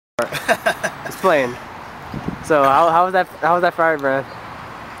Explain. So how was that? How was that firebrand?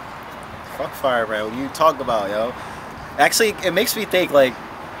 Fuck firebrand. What you talk about, yo? Actually, it makes me think like,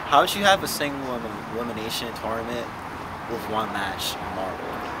 how would you have a single elimination tournament with one match in Marvel?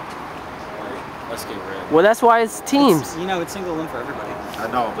 Like, let's get real. Well, that's why it's teams. You know, it's single win for everybody. I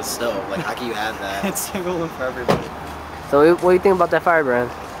know, but still, like, how can you add that? It's single win for everybody. So what do you think about that firebrand?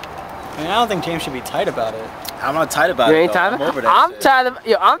 I mean, I don't think James should be tight about it. I'm not tight about You it. ain't tight about it? I'm tight of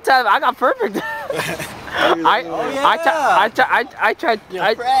yo. I'm tight of I got perfect. I tried.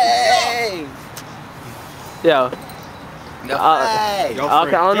 Yo. No okay, I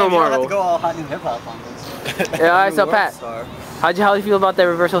don't know Damn, you don't have Marvel. to go all hot new hip hop on this. Yeah, alright, so Pat, how do you feel about that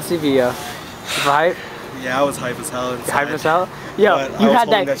reversal C video? Hype? Yeah, I was hype as hell. Hype as hell? Yo, you had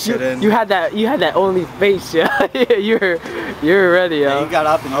that only face, yeah. you were ready, yo. Yeah, you got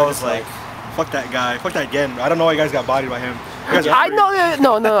up and I was like, fuck that guy, fuck that again. I don't know why you guys got bodied by him. I know,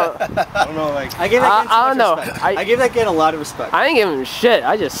 no. I don't know, like. I gave that I don't know. I gave that kid a lot of respect. I didn't give him shit.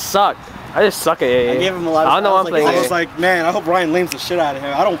 I just suck. I just suck at AA. I gave him a lot of I don't know what I'm playing. I was like, man, I hope Ryan lames the shit out of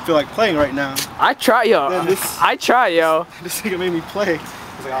him. I don't feel like playing right now. I try, yo. I try, yo. This nigga made me play. I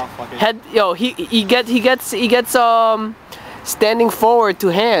was like, oh fuck it. Yo, he gets standing forward to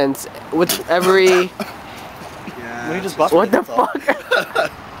hands with every. Yeah. What the fuck?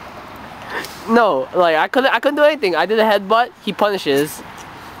 No, like I couldn't do anything. I did a headbutt. He punishes,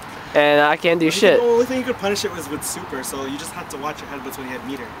 and I can't do shit. The only thing you could punish it was with super, so you just had to watch your headbutts when you had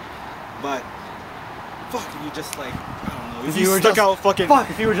meter. But fuck, you just like I don't know. If you stuck out fucking. Fuck,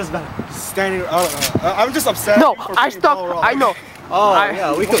 if you were just better. Standing. I don't know. I'm just upset. No, I stuck. I know. Oh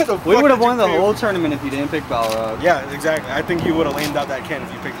yeah, we would have won the whole tournament if you didn't pick Balrog. Yeah, exactly. I think you would have lamed out that can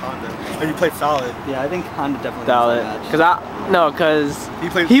if you picked Honda and you played solid. Yeah, I think Honda definitely solid. Cause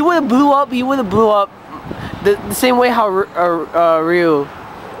he would have blew up. He would have blew up the same way how Ryu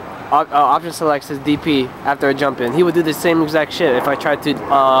option selects his DP after a jump in. He would do the same exact shit if I tried to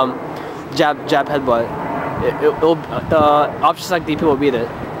jab headbutt. The option select DP will beat it.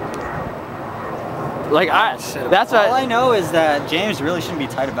 Like that's what. All I know is that James really shouldn't be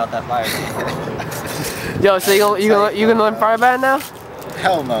tight about that fire. Yo, so you gonna learn firebat now?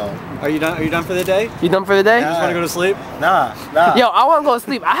 Hell no. Are you done? Are you done for the day? You done for the day? You just want to go to sleep? Nah. Yo, I want to go to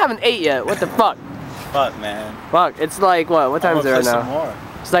sleep. I haven't ate yet. What the fuck? Fuck, man. Fuck. It's like what? What time is it right now? More.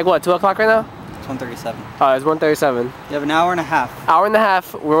 It's like what? 2 o'clock right now? It's 1:37. Oh, it's 1:37. You have an hour and a half. Hour and a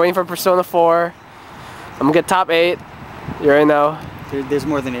half. We're waiting for Persona 4. I'm gonna get top 8. You already know. There's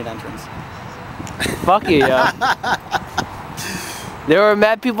more than 8 entrants. Fuck you, yo. There were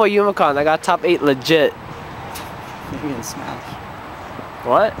mad people at Yumicon. I got top 8 legit. Maybe in Smash.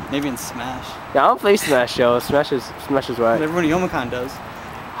 What? Maybe in Smash. Yeah, I don't play Smash, yo. Smash is right. But everyone at Yomicon does.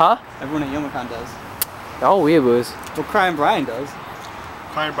 Huh? Everyone at Yomicon does. Oh, weeaboos. Well, Crying Brian does.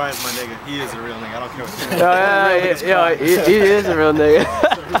 Crying Brian's my nigga. He is a real nigga. I don't care what Yeah, he is a real nigga.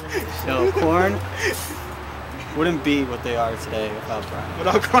 Yo, Corn wouldn't be what they are today without Brian.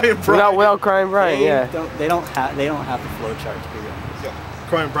 Without Crying Brian. Without Crying Brian, They don't have the flow chart to be real. Yeah.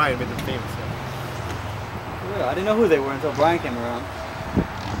 Crying Brian made them famous. Yeah, I didn't know who they were until Brian came around.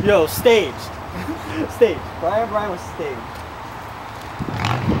 Yo, staged. Staged. Brian was staged.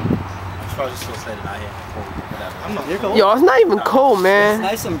 I was just gonna say that I am cold. Whatever. I'm not. You're cold? Yo, it's not even cold, man.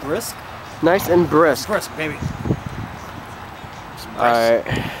 It's nice and brisk. Nice and brisk. Brisk, baby. Alright.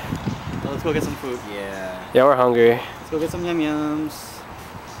 Well, let's go get some food. Yeah. Yeah, we're hungry. Let's go get some yum-yums.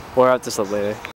 We'll have to sleep later.